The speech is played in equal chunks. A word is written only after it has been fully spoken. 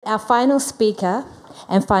Our final speaker,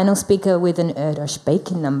 and final speaker with an Erdos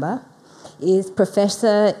Bacon number, is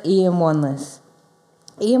Professor Ian Wanless.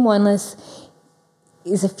 Ian Wanless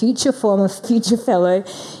is a future fellow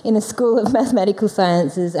in the School of Mathematical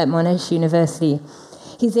Sciences at Monash University.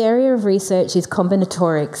 His area of research is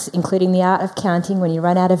combinatorics, including the art of counting when you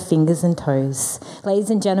run out of fingers and toes. Ladies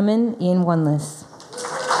and gentlemen, Ian Wanless.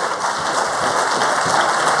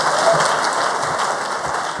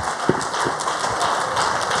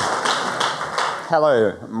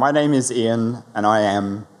 Hello, my name is Ian and I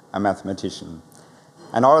am a mathematician.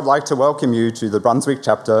 And I would like to welcome you to the Brunswick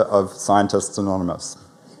chapter of Scientists Anonymous.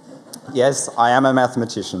 Yes, I am a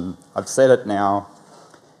mathematician. I've said it now.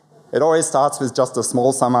 It always starts with just a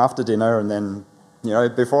small sum after dinner and then,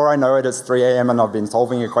 before I know it, it's 3 a.m. and I've been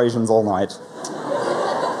solving equations all night.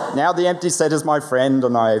 Now the empty set is my friend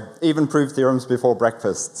and I even prove theorems before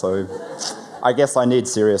breakfast, so I guess I need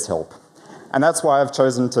serious help. And that's why I've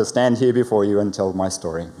chosen to stand here before you and tell my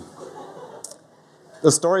story.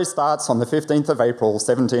 The story starts on the 15th of April,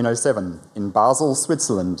 1707, in Basel,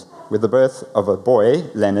 Switzerland, with the birth of a boy,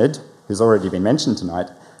 Leonhard, who's already been mentioned tonight,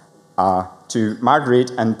 to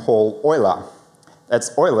Marguerite and Paul Euler.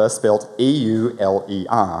 That's Euler spelt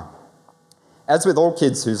E-U-L-E-R. As with all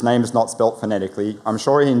kids whose name is not spelt phonetically, I'm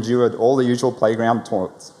sure he endured all the usual playground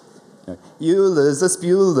taunts. Euler's a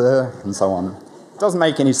spuler, and so on. Doesn't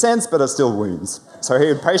make any sense, but it still wounds. So he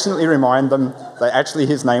would patiently remind them that actually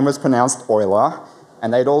his name was pronounced Euler,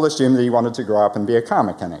 and they'd all assume that he wanted to grow up and be a car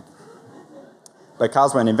mechanic. But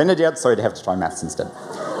cars weren't invented yet, so he'd have to try maths instead.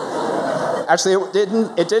 Actually,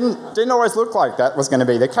 it didn't always look like that was going to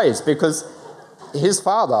be the case, because his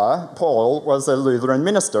father, Paul, was a Lutheran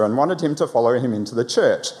minister and wanted him to follow him into the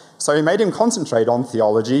church. So he made him concentrate on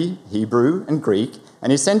theology, Hebrew, and Greek,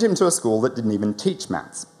 and he sent him to a school that didn't even teach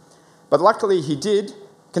maths. But luckily he did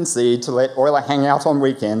concede to let Euler hang out on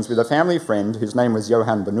weekends with a family friend whose name was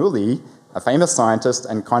Johann Bernoulli, a famous scientist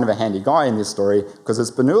and kind of a handy guy in this story, because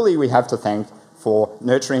it's Bernoulli we have to thank for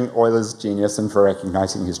nurturing Euler's genius and for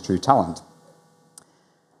recognising his true talent.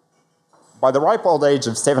 By the ripe old age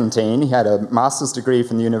of 17, he had a master's degree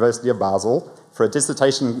from the University of Basel for a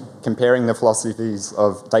dissertation comparing the philosophies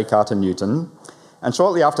of Descartes and Newton, and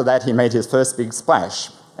shortly after that he made his first big splash,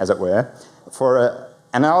 as it were, for an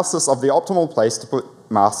analysis of the optimal place to put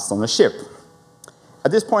masts on a ship.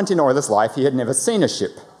 At this point in Euler's life, he had never seen a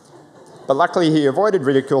ship, but luckily he avoided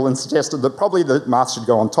ridicule and suggested that probably the mast should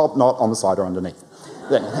go on top, not on the side or underneath.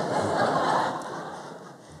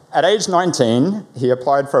 At age 19, he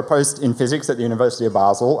applied for a post in physics at the University of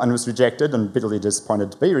Basel and was rejected, and bitterly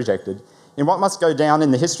disappointed to be rejected, in what must go down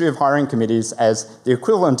in the history of hiring committees as the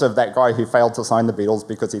equivalent of that guy who failed to sign the Beatles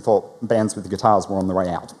because he thought bands with guitars were on the way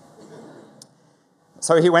out.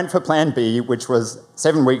 So he went for Plan B, which was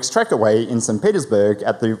 7 weeks' trek away in St. Petersburg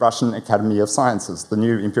at the Russian Academy of Sciences, the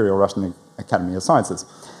new Imperial Russian Academy of Sciences,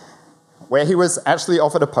 where he was actually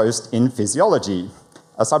offered a post in physiology,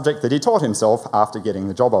 a subject that he taught himself after getting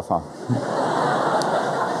the job offer.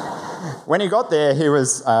 When he got there, he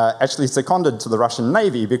was actually seconded to the Russian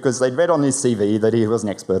Navy because they'd read on his CV that he was an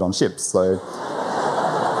expert on ships,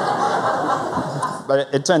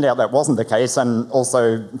 But it turned out that wasn't the case, and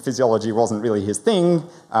also physiology wasn't really his thing.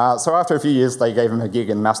 So after a few years, they gave him a gig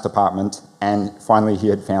in the maths department, and finally he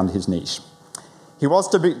had found his niche. He was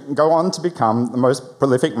to go on to become the most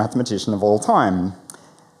prolific mathematician of all time.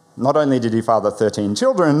 Not only did he father 13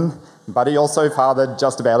 children, but he also fathered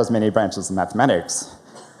just about as many branches of mathematics.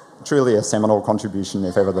 Truly a seminal contribution,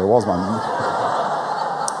 if ever there was one.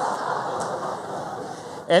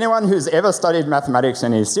 Anyone who's ever studied mathematics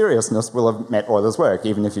in any seriousness will have met Euler's work,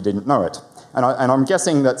 even if you didn't know it. And I'm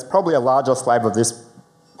guessing that's probably a larger slab of this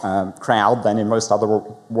crowd than in most other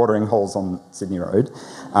watering holes on Sydney Road.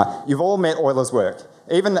 You've all met Euler's work.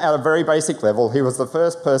 Even at a very basic level, he was the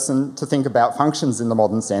first person to think about functions in the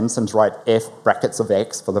modern sense and to write f brackets of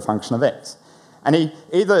x for the function of x. And he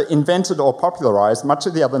either invented or popularised much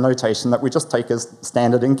of the other notation that we just take as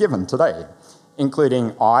standard and given today,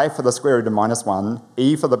 including I for the square root of minus 1,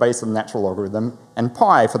 e for the base of the natural logarithm, and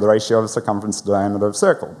pi for the ratio of circumference to diameter of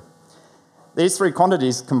circle. These three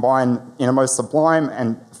quantities combine in a most sublime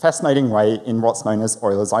and fascinating way in what's known as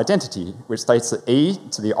Euler's identity, which states that e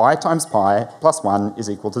to the I times pi plus 1 is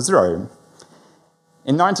equal to 0.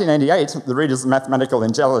 In 1988, the readers of Mathematical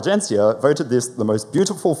Intelligentsia voted this the most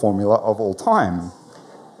beautiful formula of all time.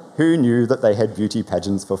 Who knew that they had beauty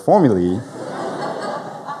pageants for formulae?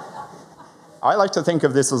 I like to think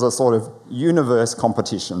of this as a sort of universe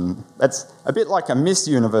competition. That's a bit like a Miss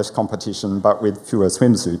Universe competition, but with fewer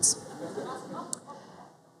swimsuits.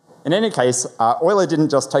 In any case, Euler didn't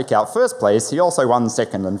just take out first place, he also won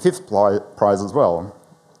second and fifth prize as well.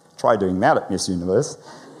 Try doing that at Miss Universe.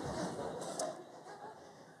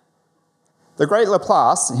 The great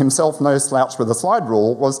Laplace, himself no slouch with a slide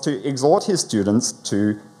rule, was to exhort his students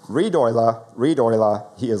to read Euler,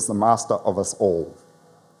 he is the master of us all.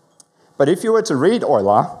 But if you were to read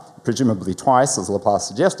Euler, presumably twice as Laplace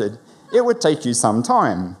suggested, it would take you some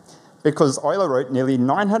time, because Euler wrote nearly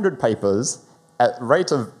 900 papers at a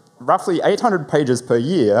rate of roughly 800 pages per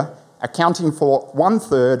year, accounting for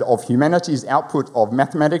 1/3 of humanity's output of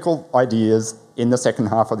mathematical ideas in the second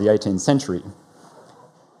half of the 18th century.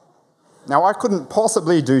 Now, I couldn't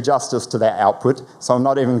possibly do justice to that output, so I'm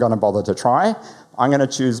not even going to bother to try. I'm going to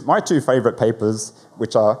choose my two favourite papers,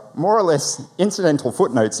 which are more or less incidental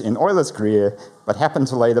footnotes in Euler's career, but happen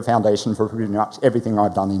to lay the foundation for pretty much everything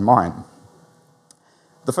I've done in mine.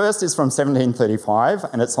 The first is from 1735,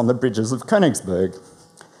 and it's on the bridges of Königsberg.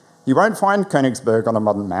 You won't find Königsberg on a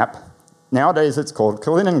modern map. Nowadays it's called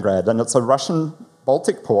Kaliningrad, and it's a Russian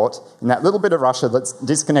Baltic port in that little bit of Russia that's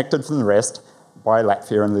disconnected from the rest by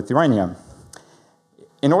Latvia and Lithuania.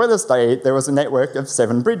 In Euler's day, there was a network of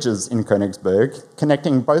 7 bridges in Königsberg,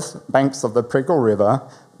 connecting both banks of the Pregel River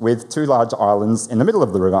with 2 large islands in the middle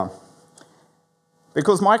of the river.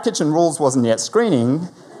 Because My Kitchen Rules wasn't yet screening,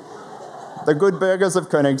 the good burghers of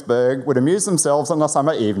Königsberg would amuse themselves on a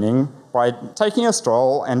summer evening by taking a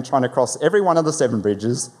stroll and trying to cross every one of the 7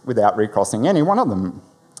 bridges without recrossing any one of them.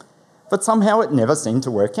 But somehow it never seemed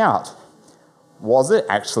to work out. Was it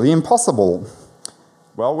actually impossible?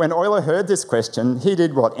 Well, when Euler heard this question, he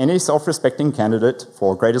did what any self-respecting candidate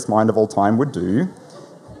for greatest mind of all time would do.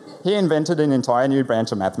 He invented an entire new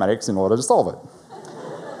branch of mathematics in order to solve it.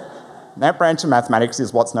 That branch of mathematics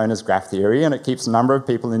is what's known as graph theory, and it keeps a number of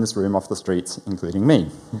people in this room off the streets, including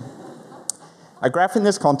me. A graph in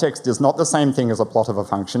this context is not the same thing as a plot of a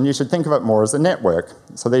function. You should think of it more as a network.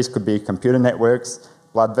 So these could be computer networks,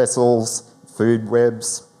 blood vessels, food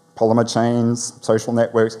webs, polymer chains, social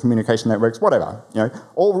networks, communication networks, whatever.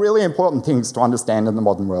 All really important things to understand in the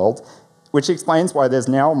modern world, which explains why there's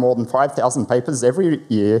now more than 5,000 papers every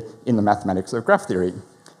year in the mathematics of graph theory.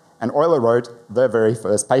 And Euler wrote the very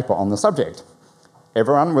first paper on the subject.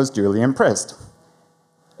 Everyone was duly impressed.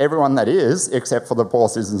 Everyone, that is, except for the poor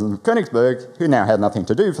citizens of Königsberg, who now had nothing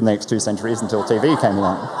to do for the next 2 centuries until TV came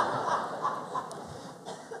along.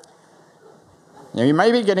 You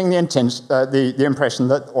may be getting the impression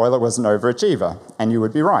that Euler was an overachiever, and you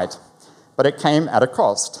would be right. But it came at a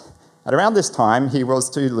cost. At around this time, he was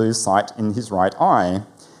to lose sight in his right eye,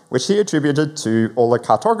 which he attributed to all the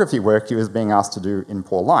cartography work he was being asked to do in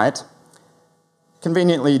poor light,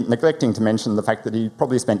 conveniently neglecting to mention the fact that he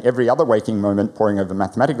probably spent every other waking moment poring over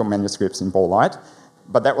mathematical manuscripts in poor light,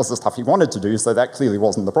 but that was the stuff he wanted to do, so that clearly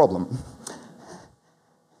wasn't the problem.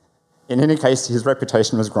 In any case, his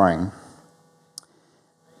reputation was growing.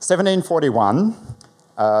 1741,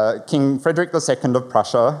 King Frederick II of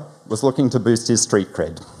Prussia was looking to boost his street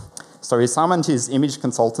cred. So he summoned his image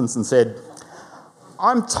consultants and said,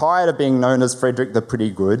 "I'm tired of being known as Frederick the Pretty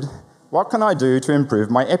Good. What can I do to improve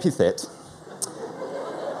my epithet?"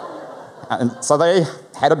 And so they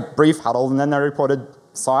had a brief huddle, and then they reported,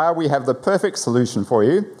 "Sire, we have the perfect solution for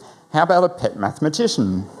you. How about a pet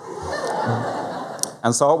mathematician?"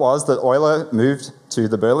 And so it was that Euler moved to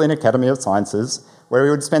the Berlin Academy of Sciences, where he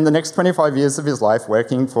would spend the next 25 years of his life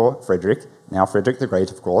working for Frederick, now Frederick the Great,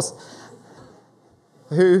 of course,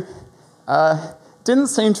 who didn't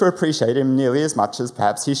seem to appreciate him nearly as much as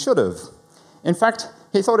perhaps he should have. In fact,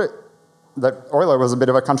 he thought that Euler was a bit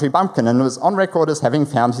of a country bumpkin and was on record as having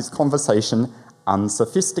found his conversation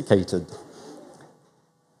unsophisticated.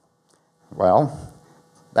 Well,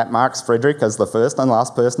 that marks Frederick as the first and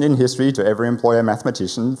last person in history to ever employ a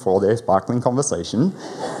mathematician for their sparkling conversation.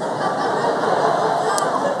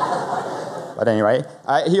 But anyway,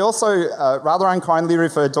 he also rather unkindly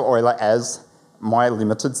referred to Euler as my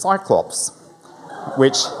limited cyclops,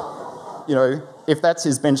 which, if that's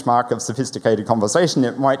his benchmark of sophisticated conversation,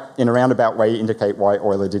 it might, in a roundabout way, indicate why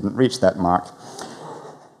Euler didn't reach that mark.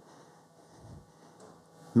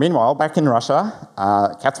 Meanwhile, back in Russia,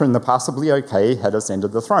 Catherine the Passably Okay had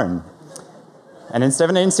ascended the throne. And in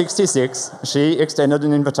 1766, she extended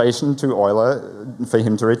an invitation to Euler for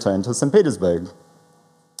him to return to St. Petersburg,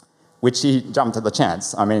 which he jumped at the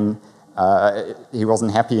chance. I mean, he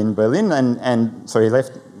wasn't happy in Berlin, and so he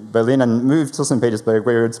left Berlin and moved to St. Petersburg,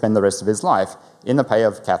 where he would spend the rest of his life, in the pay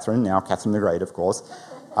of Catherine, now Catherine the Great, of course,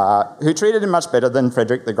 who treated him much better than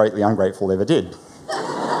Frederick the Greatly Ungrateful ever did.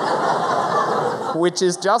 Which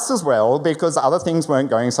is just as well, because other things weren't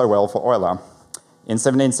going so well for Euler. In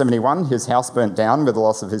 1771, his house burnt down with the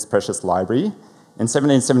loss of his precious library. In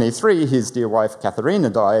 1773, his dear wife Katharina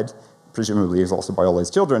died, presumably also by all his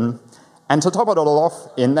children. And to top it all off,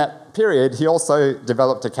 in that period, he also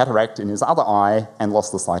developed a cataract in his other eye and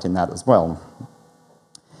lost the sight in that as well.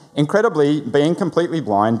 Incredibly, being completely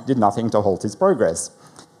blind did nothing to halt his progress.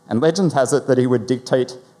 And legend has it that he would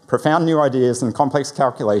dictate profound new ideas and complex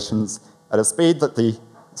calculations at a speed that the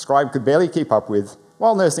scribe could barely keep up with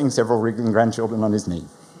while nursing several wriggling grandchildren on his knee.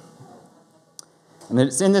 And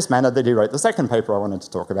it's in this manner that he wrote the second paper I wanted to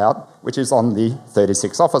talk about, which is on the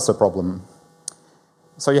 36 officer problem.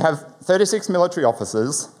 So you have 36 military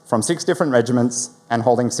officers from 6 different regiments and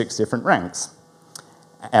holding 6 different ranks.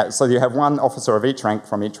 So you have 1 officer of each rank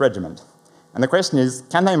from each regiment. And the question is,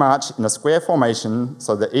 can they march in a square formation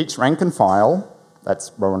so that each rank and file,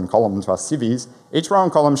 that's row and column to us civvies, each row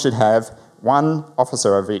and column should have 1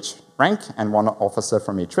 officer of each rank and 1 officer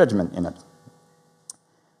from each regiment in it.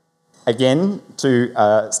 Again, to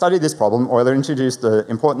study this problem, Euler introduced an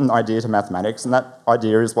important idea to mathematics, and that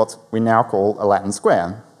idea is what we now call a Latin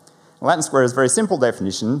square. A Latin square is a very simple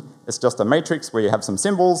definition. It's just a matrix where you have some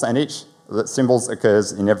symbols, and each of the symbols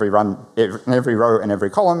occurs in every row and every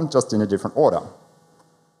column, just in a different order.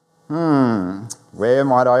 Where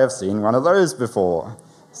might I have seen one of those before?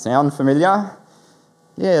 Sound familiar?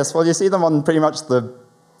 Yes, well, you see them on pretty much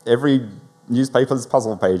every newspaper's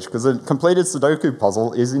puzzle page, because a completed Sudoku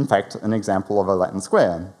puzzle is in fact an example of a Latin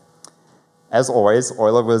square. As always,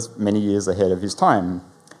 Euler was many years ahead of his time.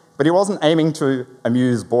 But he wasn't aiming to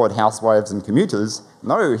amuse bored housewives and commuters.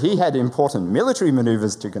 No, he had important military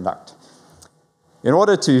manoeuvres to conduct. In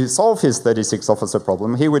order to solve his 36 officer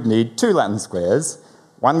problem, he would need 2 Latin squares,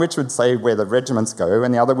 one which would say where the regiments go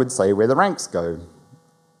and the other would say where the ranks go.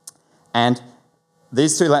 And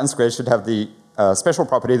these 2 Latin squares should have the special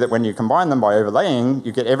property that when you combine them by overlaying,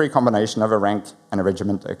 you get every combination of a rank and a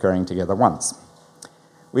regiment occurring together once.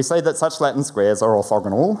 We say that such Latin squares are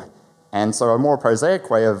orthogonal, and so a more prosaic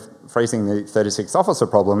way of phrasing the 36 officer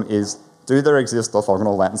problem is, do there exist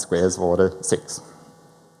orthogonal Latin squares of order 6?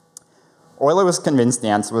 Euler was convinced the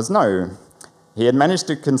answer was no. He had managed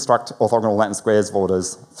to construct orthogonal Latin squares of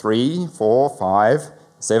orders 3, 4, 5,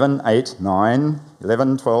 7, 8, 9,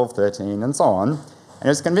 11, 12, 13, and so on, and he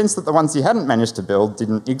was convinced that the ones he hadn't managed to build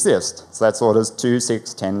didn't exist. So that's orders 2,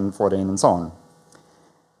 6, 10, 14, and so on.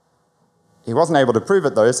 He wasn't able to prove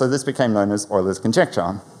it though, so this became known as Euler's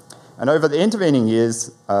conjecture. And over the intervening years,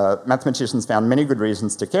 mathematicians found many good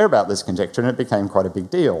reasons to care about this conjecture, and it became quite a big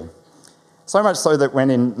deal. So much so that when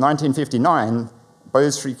in 1959,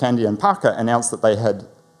 Bose, Srikandy, and Parker announced that they had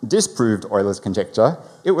disproved Euler's conjecture,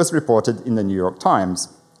 it was reported in the New York Times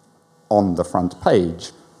on the front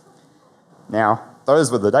page. Now,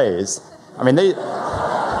 those were the days. I mean,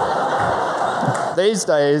 these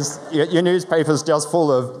days, your newspaper's just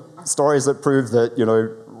full of stories that prove that,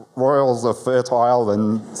 royals are fertile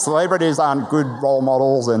and celebrities aren't good role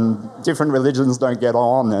models and different religions don't get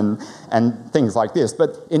on and things like this. But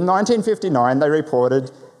in 1959, they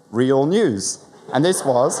reported real news. And this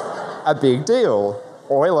was a big deal.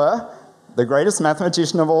 Euler, the greatest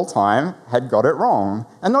mathematician of all time, had got it wrong.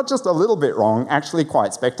 And not just a little bit wrong, actually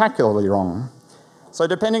quite spectacularly wrong. So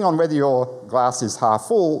depending on whether your glass is half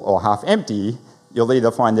full or half empty, you'll either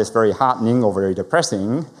find this very heartening or very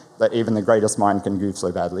depressing, that even the greatest mind can goof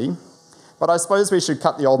so badly. But I suppose we should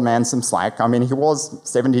cut the old man some slack. I mean, he was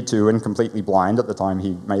 72 and completely blind at the time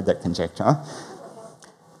he made that conjecture.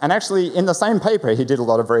 And actually, in the same paper, he did a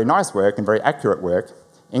lot of very nice work and very accurate work,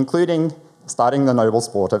 including starting the noble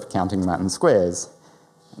sport of counting Latin squares.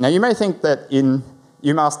 Now, you may think that you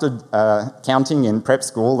mastered counting in prep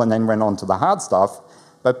school and then went on to the hard stuff,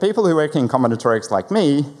 but people who work in combinatorics like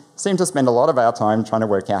me seem to spend a lot of our time trying to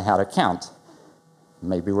work out how to count.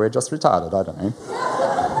 Maybe we're just retarded, I don't know.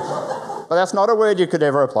 But that's not a word you could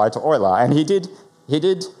ever apply to Euler, and he did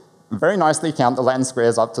very nicely count the Latin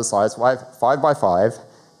squares up to size 5 by 5,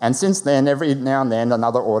 and since then, every now and then,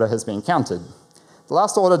 another order has been counted. The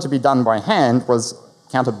last order to be done by hand was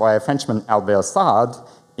counted by a Frenchman, Albert Sard,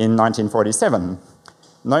 in 1947.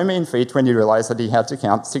 No mean feat when you realise that he had to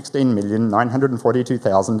count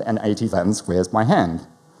 16,942,080 Latin squares by hand.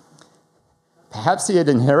 Perhaps he had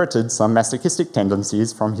inherited some masochistic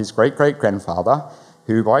tendencies from his great-great-grandfather,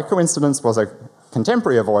 who by coincidence was a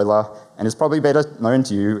contemporary of Euler and is probably better known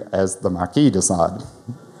to you as the Marquis de Sade.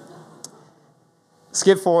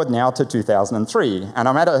 Skip forward now to 2003, and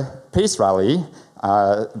I'm at a peace rally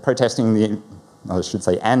protesting an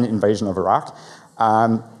invasion of Iraq,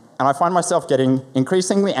 and I find myself getting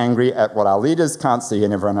increasingly angry at what our leaders can't see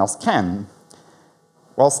and everyone else can.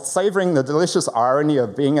 Whilst savouring the delicious irony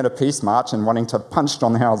of being at a peace march and wanting to punch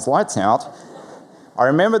John Howard's lights out, I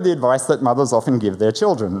remembered the advice that mothers often give their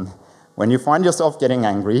children. When you find yourself getting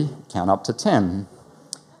angry, count up to 10.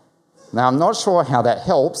 Now, I'm not sure how that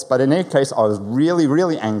helps, but in any case, I was really,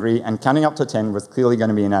 really angry, and counting up to 10 was clearly going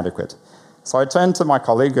to be inadequate. So I turned to my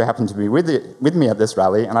colleague who happened to be with me at this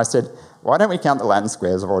rally, and I said, why don't we count the Latin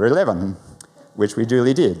squares of order 11? Which we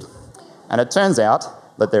duly did. And it turns out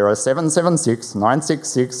that there are 776,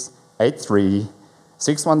 966, 83,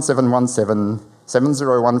 61717,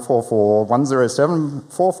 70144, 107,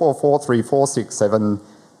 444, 3467,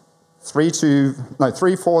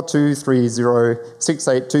 34230,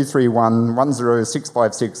 68231,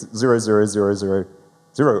 10656, 00000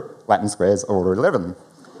 Latin squares of order 11.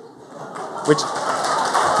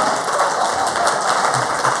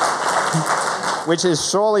 Which is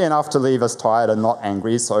surely enough to leave us tired and not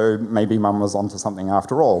angry, so maybe Mum was onto something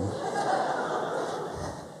after all.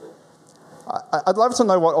 I'd love to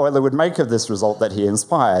know what Euler would make of this result that he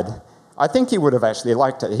inspired. I think he would have actually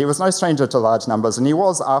liked it. He was no stranger to large numbers, and he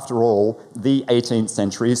was, after all, the 18th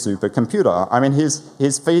century supercomputer. I mean,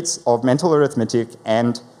 his feats of mental arithmetic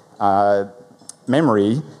and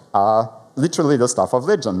memory are literally the stuff of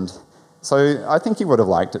legend. So I think he would have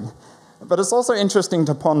liked it. But it's also interesting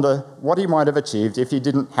to ponder what he might have achieved if he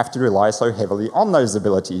didn't have to rely so heavily on those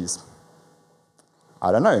abilities.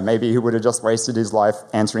 I don't know, maybe he would have just wasted his life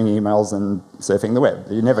answering emails and surfing the web.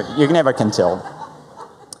 You never can tell.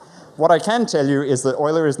 What I can tell you is that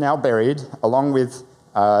Euler is now buried, along with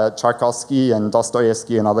Tchaikovsky and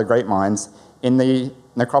Dostoevsky and other great minds, in the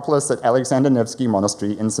necropolis at Alexander Nevsky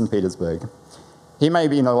Monastery in St. Petersburg. He may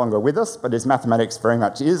be no longer with us, but his mathematics very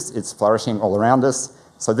much is. It's flourishing all around us.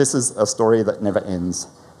 So this is a story that never ends.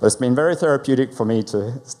 But it's been very therapeutic for me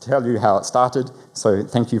to tell you how it started, so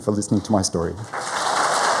thank you for listening to my story.